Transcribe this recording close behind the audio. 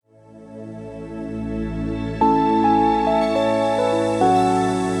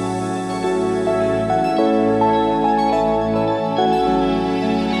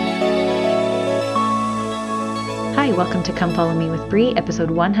welcome to Come Follow Me with Bree, episode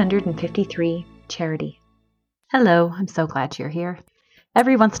 153, Charity. Hello, I'm so glad you're here.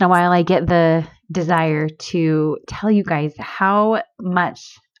 Every once in a while, I get the desire to tell you guys how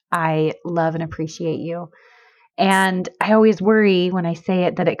much I love and appreciate you. And I always worry when I say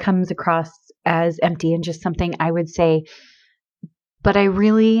it that it comes across as empty and just something I would say, but I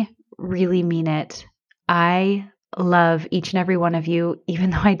really, really mean it. I love each and every one of you,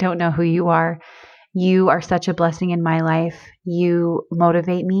 even though I don't know who you are. You are such a blessing in my life. You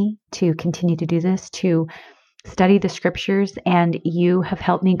motivate me to continue to do this, to study the scriptures, and you have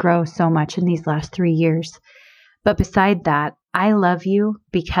helped me grow so much in these last 3 years. But beside that, I love you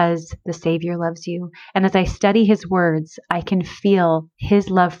because the Savior loves you. And as I study his words, I can feel his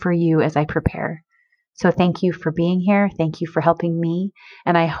love for you as I prepare. So thank you for being here. Thank you for helping me.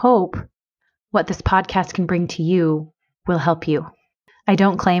 And I hope what this podcast can bring to you will help you. I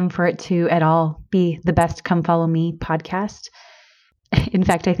don't claim for it to at all be the best Come Follow Me podcast. In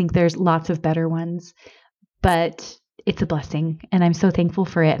fact, I think there's lots of better ones, but it's a blessing and I'm so thankful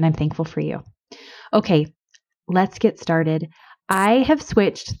for it and I'm thankful for you. Okay, let's get started. I have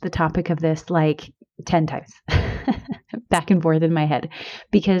switched the topic of this like 10 times back and forth in my head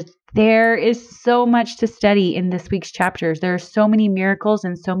because there is so much to study in this week's chapters. There are so many miracles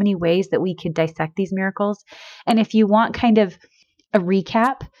and so many ways that we could dissect these miracles. And if you want kind of a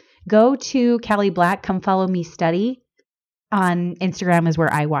recap, go to Callie Black, Come Follow Me Study. On Instagram is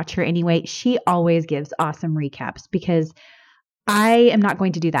where I watch her anyway. She always gives awesome recaps because I am not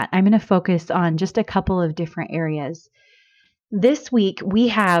going to do that. I'm going to focus on just a couple of different areas. This week, we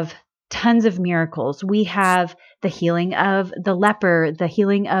have tons of miracles. We have the healing of the leper, the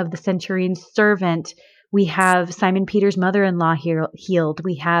healing of the centurion's servant. We have Simon Peter's mother-in-law healed.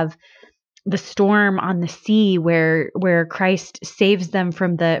 We have the storm on the sea where Christ saves them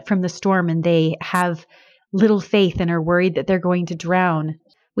from the storm and they have little faith and are worried that they're going to drown.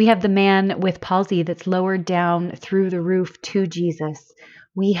 We have the man with palsy that's lowered down through the roof to Jesus.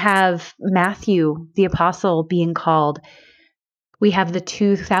 We have Matthew, the apostle, being called. We have the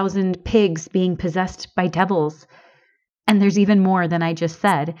 2,000 pigs being possessed by devils. And there's even more than I just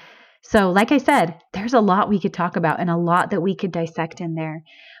said. So like I said, there's a lot we could talk about and a lot that we could dissect in there.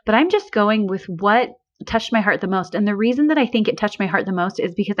 But I'm just going with what touched my heart the most. And the reason that I think it touched my heart the most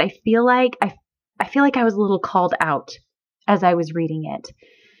is because I feel like I was a little called out as I was reading it.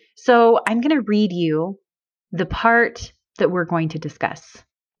 So I'm going to read you the part that we're going to discuss.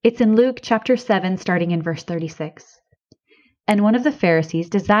 It's in Luke chapter 7, starting in verse 36. And one of the Pharisees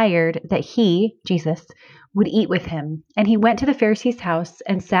desired that he, Jesus, would eat with him. And he went to the Pharisee's house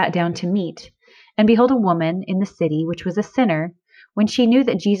and sat down to meat. And behold, a woman in the city, which was a sinner, when she knew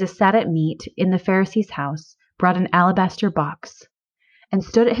that Jesus sat at meat in the Pharisee's house, brought an alabaster box, and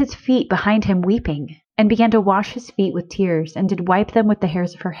stood at his feet behind him weeping, and began to wash his feet with tears, and did wipe them with the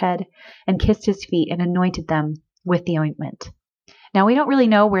hairs of her head, and kissed his feet, and anointed them with the ointment. Now, we don't really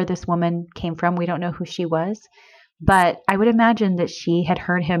know where this woman came from. We don't know who she was. But I would imagine that she had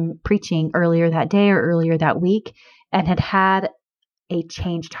heard him preaching earlier that day or earlier that week and had had a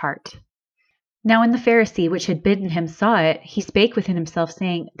changed heart. Now when the Pharisee which had bidden him saw it, he spake within himself,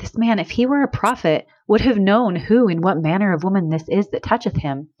 saying, This man, if he were a prophet, would have known who and what manner of woman this is that toucheth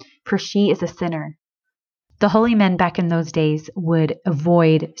him, for she is a sinner. The holy men back in those days would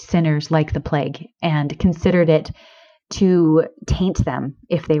avoid sinners like the plague and considered it to taint them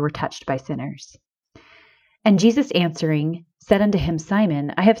if they were touched by sinners. And Jesus answering said unto him,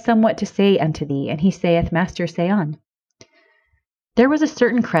 Simon, I have somewhat to say unto thee. And he saith, Master, say on. There was a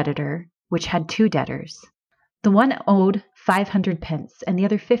certain creditor which had 2 debtors. The one owed 500 pence, and the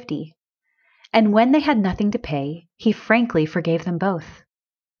other 50. And when they had nothing to pay, he frankly forgave them both.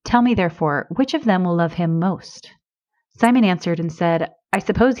 Tell me therefore, which of them will love him most? Simon answered and said, I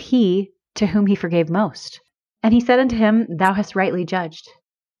suppose he to whom he forgave most. And he said unto him, Thou hast rightly judged.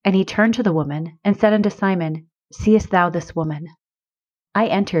 And he turned to the woman, and said unto Simon, Seest thou this woman? I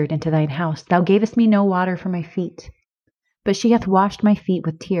entered into thine house. Thou gavest me no water for my feet, but she hath washed my feet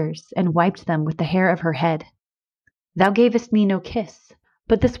with tears, and wiped them with the hair of her head. Thou gavest me no kiss,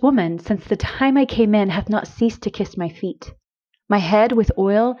 but this woman, since the time I came in, hath not ceased to kiss my feet. My head with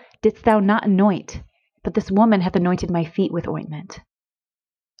oil didst thou not anoint, but this woman hath anointed my feet with ointment.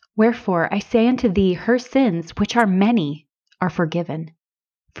 Wherefore I say unto thee, her sins, which are many, are forgiven.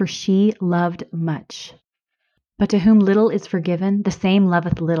 For she loved much. But to whom little is forgiven, the same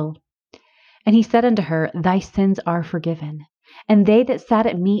loveth little. And he said unto her, Thy sins are forgiven. And they that sat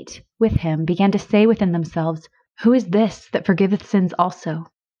at meat with him began to say within themselves, Who is this that forgiveth sins also?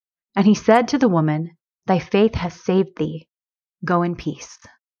 And he said to the woman, Thy faith has saved thee. Go in peace.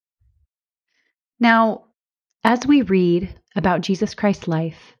 Now, As we read about Jesus Christ's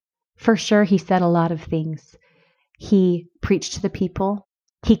life, for sure he said a lot of things. He preached to the people.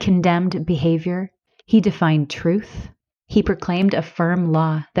 He condemned behavior. He defined truth. He proclaimed a firm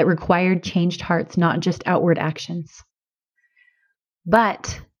law that required changed hearts, not just outward actions.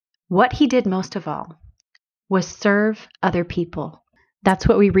 But what he did most of all was serve other people. That's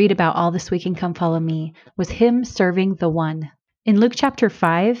what we read about all this week in Come Follow Me, was him serving the one. In Luke chapter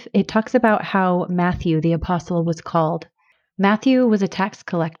 5, it talks about how Matthew, the apostle, was called. Matthew was a tax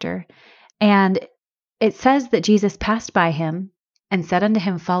collector, and it says that Jesus passed by him and said unto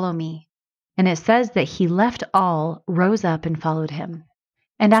him, "Follow me." And it says that he left all, rose up, and followed him.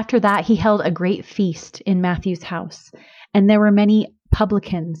 And after that, he held a great feast in Matthew's house. And there were many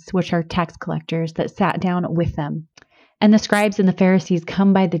publicans, which are tax collectors, that sat down with them. And the scribes and the Pharisees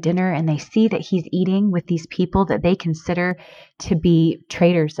come by the dinner, and they see that he's eating with these people that they consider to be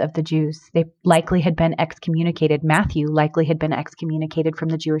traitors of the Jews. They likely had been excommunicated. Matthew likely had been excommunicated from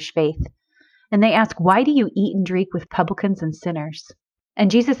the Jewish faith. And they ask, "Why do you eat and drink with publicans and sinners?" And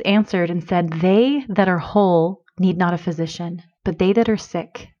Jesus answered and said, "They that are whole need not a physician, but they that are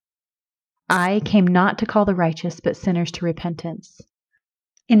sick. I came not to call the righteous, but sinners to repentance."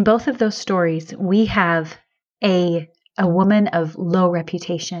 In both of those stories, we have a woman of low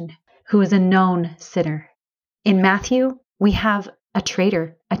reputation who is a known sinner. In Matthew, we have a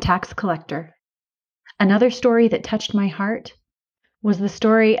traitor, a tax collector. Another story that touched my heart was the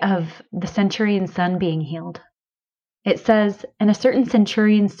story of the centurion's son being healed. It says, "And a certain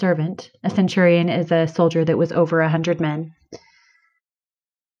centurion's servant," a centurion is a soldier that was over 100 men,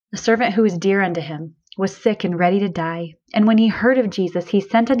 "a servant who was dear unto him, was sick and ready to die. And when he heard of Jesus, he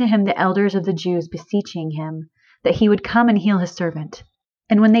sent unto him the elders of the Jews, beseeching him that he would come and heal his servant.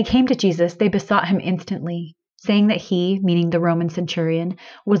 And when they came to Jesus, they besought him instantly, saying that he," meaning the Roman centurion,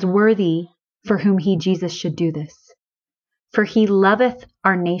 "was worthy for whom he, Jesus, should do this. For he loveth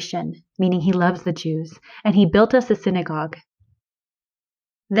our nation," meaning he loves the Jews, "and he built us a synagogue."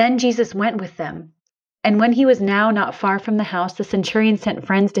 Then Jesus went with them. And when he was now not far from the house, the centurion sent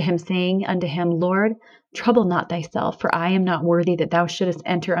friends to him, saying unto him, "Lord, trouble not thyself, for I am not worthy that thou shouldest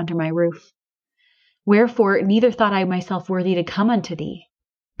enter under my roof. Wherefore neither thought I myself worthy to come unto thee.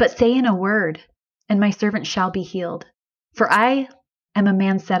 But say in a word, and my servant shall be healed. For I am a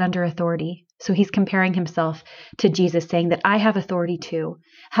man set under authority." So he's comparing himself to Jesus, saying that I have authority too,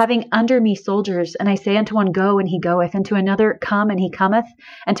 "having under me soldiers, and I say unto one, Go, and he goeth, and to another, Come, and he cometh,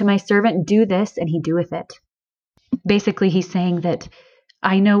 and to my servant, Do this, and he doeth it." Basically, he's saying that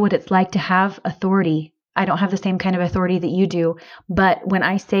I know what it's like to have authority. I don't have the same kind of authority that you do, but when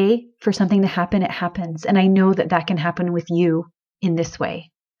I say for something to happen, it happens. And I know that that can happen with you in this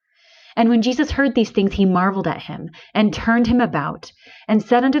way. And when Jesus heard these things, he marveled at him, and turned him about, and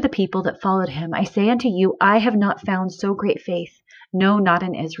said unto the people that followed him, "I say unto you, I have not found so great faith, no, not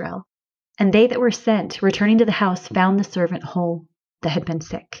in Israel." And they that were sent, returning to the house, found the servant whole that had been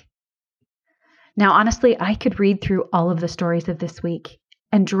sick. Now, honestly, I could read through all of the stories of this week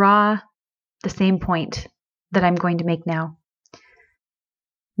and draw the same point that I'm going to make now.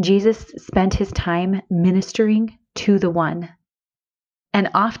 Jesus spent his time ministering to the one. And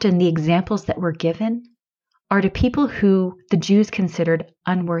often the examples that were given are to people who the Jews considered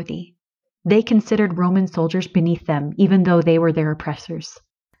unworthy. They considered Roman soldiers beneath them, even though they were their oppressors.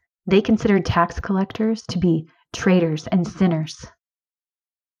 They considered tax collectors to be traitors and sinners.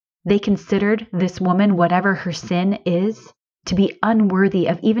 They considered this woman, whatever her sin is, to be unworthy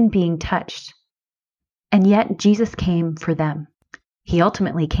of even being touched. And yet Jesus came for them. He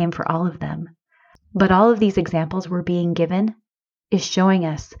ultimately came for all of them. But all of these examples we're being given is showing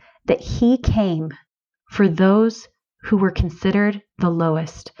us that he came for those who were considered the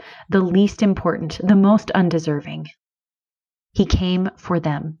lowest, the least important, the most undeserving. He came for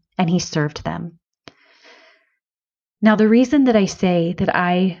them, and he served them. Now, the reason that I say that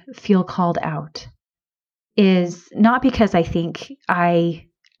I feel called out is not because I think I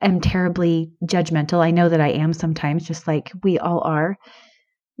am terribly judgmental. I know that I am sometimes, just like we all are.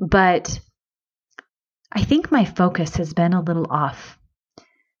 But I think my focus has been a little off.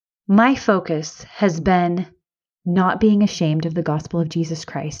 My focus has been not being ashamed of the gospel of Jesus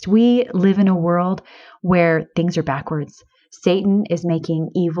Christ. We live in a world where things are backwards. Satan is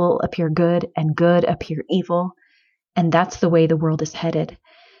making evil appear good and good appear evil. And that's the way the world is headed.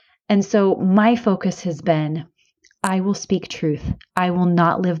 And so my focus has been, I will speak truth. I will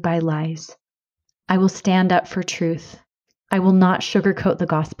not live by lies. I will stand up for truth. I will not sugarcoat the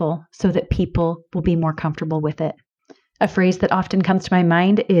gospel so that people will be more comfortable with it. A phrase that often comes to my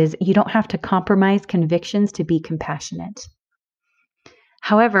mind is, you don't have to compromise convictions to be compassionate.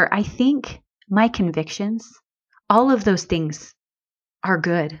 However, I think my convictions All of those things are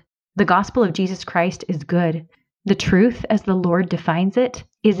good. The gospel of Jesus Christ is good. The truth, as the Lord defines it,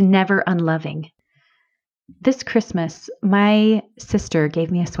 is never unloving. This Christmas, my sister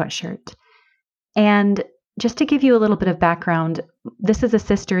gave me a sweatshirt. And just to give you a little bit of background, this is a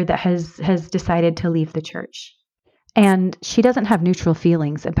sister that has decided to leave the church. And she doesn't have neutral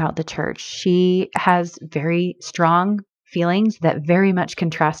feelings about the church. She has very strong feelings that very much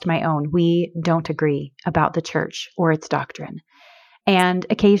contrast my own. We don't agree about the church or its doctrine. And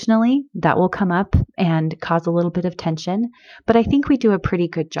occasionally that will come up and cause a little bit of tension, but I think we do a pretty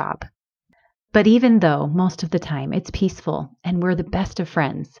good job. But even though most of the time it's peaceful and we're the best of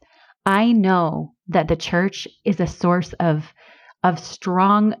friends, I know that the church is a source of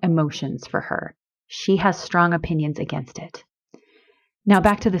strong emotions for her. She has strong opinions against it. Now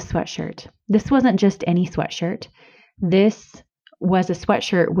back to the sweatshirt. This wasn't just any sweatshirt. This was a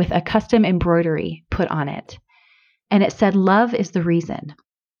sweatshirt with a custom embroidery put on it. And it said, "Love is the reason."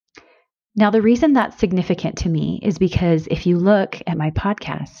 Now, the reason that's significant to me is because if you look at my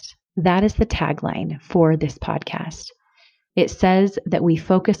podcast, that is the tagline for this podcast. It says that we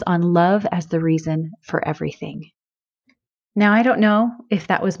focus on love as the reason for everything. Now, I don't know if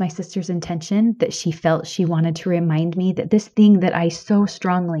that was my sister's intention, that she felt she wanted to remind me that this thing that I so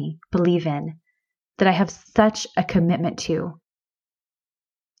strongly believe in, that I have such a commitment to,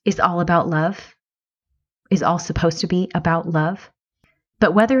 is all about love, is all supposed to be about love.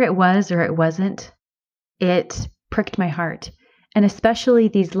 But whether it was or it wasn't, it pricked my heart. And especially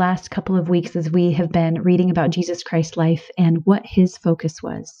these last couple of weeks as we have been reading about Jesus Christ's life and what his focus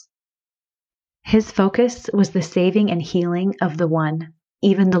was. His focus was the saving and healing of the one,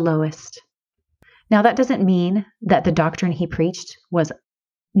 even the lowest. Now, that doesn't mean that the doctrine he preached was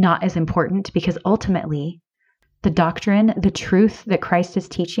not as important, because ultimately, the doctrine, the truth that Christ is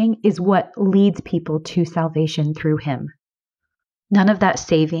teaching is what leads people to salvation through him. None of that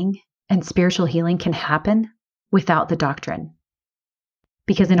saving and spiritual healing can happen without the doctrine.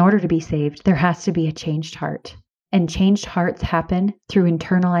 Because in order to be saved, there has to be a changed heart. And changed hearts happen through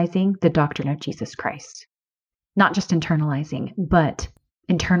internalizing the doctrine of Jesus Christ. Not just internalizing, but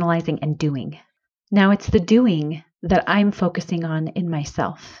internalizing and doing. Now, it's the doing that I'm focusing on in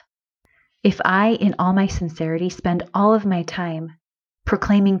myself. If I, in all my sincerity, spend all of my time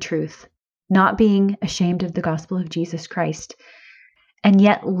proclaiming truth, not being ashamed of the gospel of Jesus Christ, and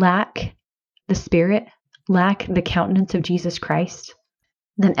yet lack the Spirit, lack the countenance of Jesus Christ,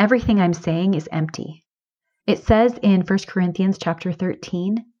 then everything I'm saying is empty. It says in 1 Corinthians chapter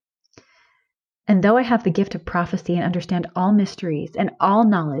 13, "And though I have the gift of prophecy and understand all mysteries and all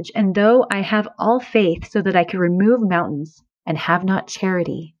knowledge, and though I have all faith so that I could remove mountains and have not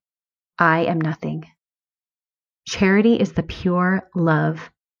charity, I am nothing." Charity is the pure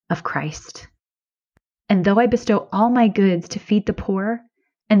love of Christ. "And though I bestow all my goods to feed the poor,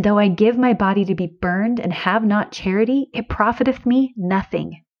 and though I give my body to be burned and have not charity, it profiteth me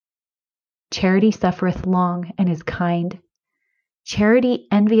nothing. Charity suffereth long and is kind. Charity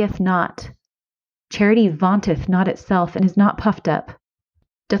envieth not. Charity vaunteth not itself and is not puffed up,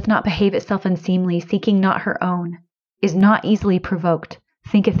 doth not behave itself unseemly, seeking not her own, is not easily provoked,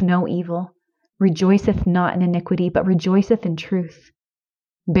 thinketh no evil, rejoiceth not in iniquity, but rejoiceth in truth,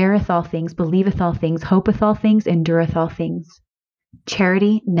 beareth all things, believeth all things, hopeth all things, endureth all things.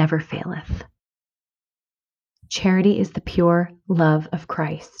 Charity never faileth." Charity is the pure love of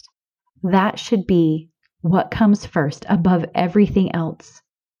Christ. That should be what comes first above everything else.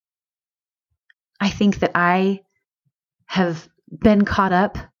 I think that I have been caught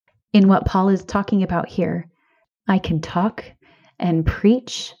up in what Paul is talking about here. I can talk and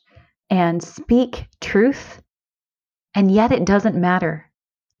preach and speak truth, and yet it doesn't matter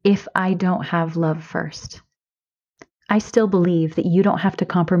if I don't have love first. I still believe that you don't have to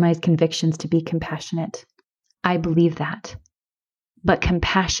compromise convictions to be compassionate. I believe that. But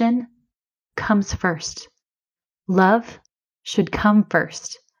compassion comes first. Love should come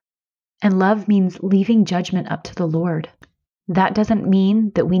first. And love means leaving judgment up to the Lord. That doesn't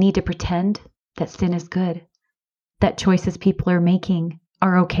mean that we need to pretend that sin is good, that choices people are making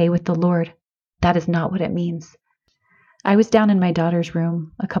are okay with the Lord. That is not what it means. I was down in my daughter's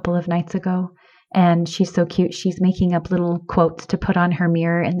room a couple of nights ago, and she's so cute. She's making up little quotes to put on her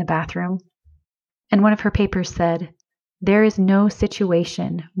mirror in the bathroom. And one of her papers said, "There is no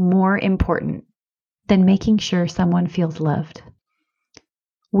situation more important than making sure someone feels loved."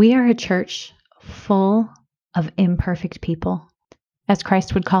 We are a church full of imperfect people. As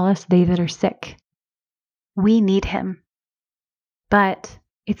Christ would call us, they that are sick. We need him. But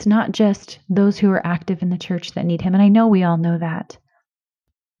it's not just those who are active in the church that need him. And I know we all know that.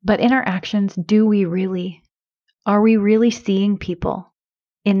 But in our actions, do we really Are we really seeing people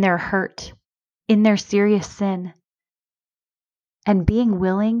in their hurt, in their serious sin, and being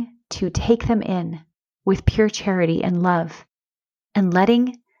willing to take them in with pure charity and love, and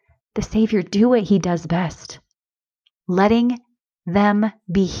letting the Savior do what he does best, letting them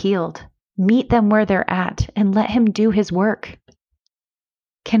be healed, meet them where they're at, and let him do his work?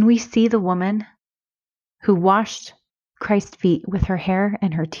 Can we see the woman who washed Christ's feet with her hair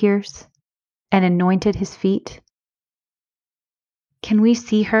and her tears and anointed his feet? Can we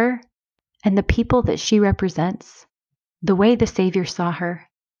see her and the people that she represents the way the Savior saw her?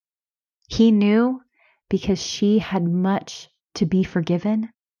 He knew, because she had much to be forgiven,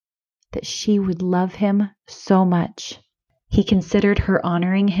 that she would love him so much. He considered her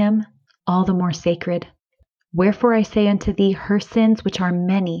honoring him all the more sacred. Wherefore I say unto thee, her sins, which are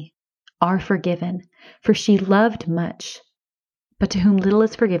many, are forgiven, for she loved much. But to whom little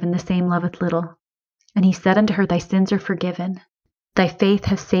is forgiven, the same loveth little. And he said unto her, thy sins are forgiven. Thy faith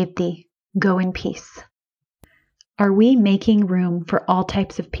hath saved thee. Go in peace. Are we making room for all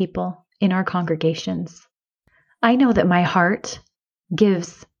types of people in our congregations? I know that my heart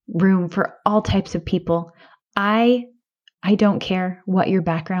gives room for all types of people. I don't care what your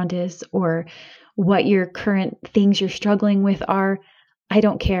background is or what your current things you're struggling with are. I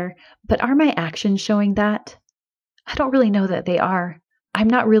don't care. But are my actions showing that? I don't really know that they are. I'm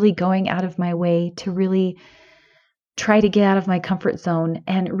not really going out of my way to really try to get out of my comfort zone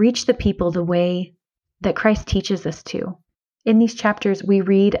and reach the people the way that Christ teaches us to. In these chapters, we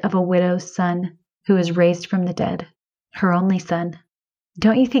read of a widow's son who was raised from the dead, her only son.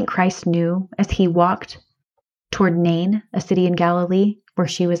 Don't you think Christ knew as he walked toward Nain, a city in Galilee where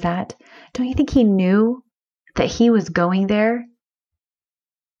she was at? Don't you think he knew that he was going there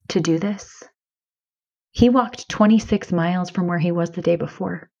to do this? He walked 26 miles from where he was the day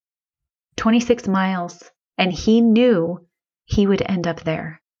before. 26 miles. And he knew he would end up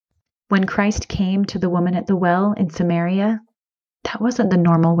there. When Christ came to the woman at the well in Samaria, that wasn't the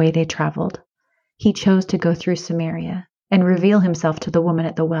normal way they traveled. He chose to go through Samaria and reveal himself to the woman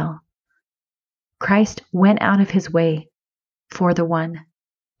at the well. Christ went out of his way for the one,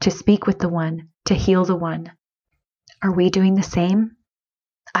 to speak with the one, to heal the one. Are we doing the same?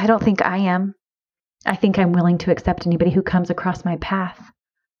 I don't think I am. I think I'm willing to accept anybody who comes across my path.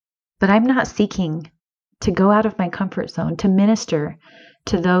 But I'm not seeking to go out of my comfort zone, to minister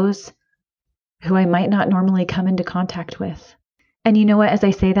to those who I might not normally come into contact with. And you know what? As I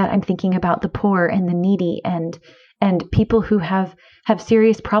say that, I'm thinking about the poor and the needy and people who have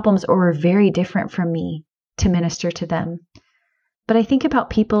serious problems or are very different from me, to minister to them. But I think about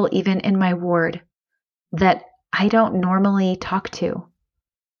people even in my ward that I don't normally talk to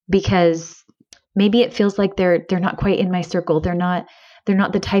because maybe it feels like they're not quite in my circle. They're not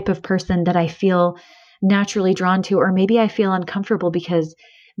the type of person that I feel naturally drawn to, or maybe I feel uncomfortable because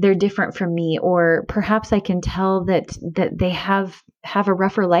they're different from me, or perhaps I can tell that they have a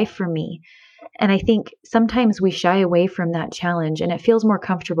rougher life from me. And I think sometimes we shy away from that challenge, and it feels more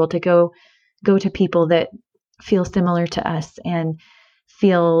comfortable to go to people that feel similar to us and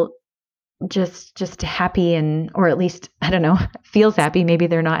feel just happy, and or at least, I don't know, feels happy. Maybe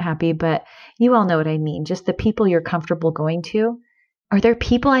they're not happy, but you all know what I mean. Just the people you're comfortable going to. Are there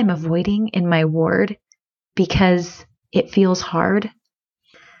people I'm avoiding in my ward because it feels hard?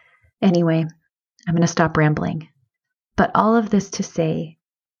 Anyway, I'm going to stop rambling. But all of this to say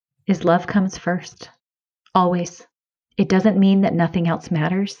is love comes first. Always. It doesn't mean that nothing else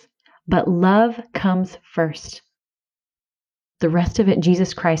matters, but love comes first. The rest of it,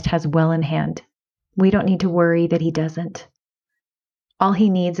 Jesus Christ has well in hand. We don't need to worry that he doesn't. All he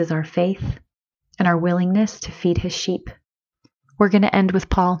needs is our faith and our willingness to feed his sheep. We're going to end with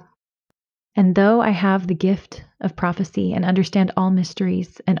Paul. And though I have the gift of prophecy and understand all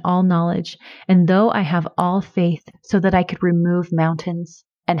mysteries and all knowledge, and though I have all faith so that I could remove mountains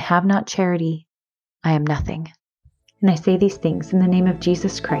and have not charity, I am nothing. And I say these things in the name of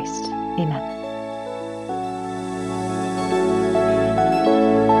Jesus Christ. Amen.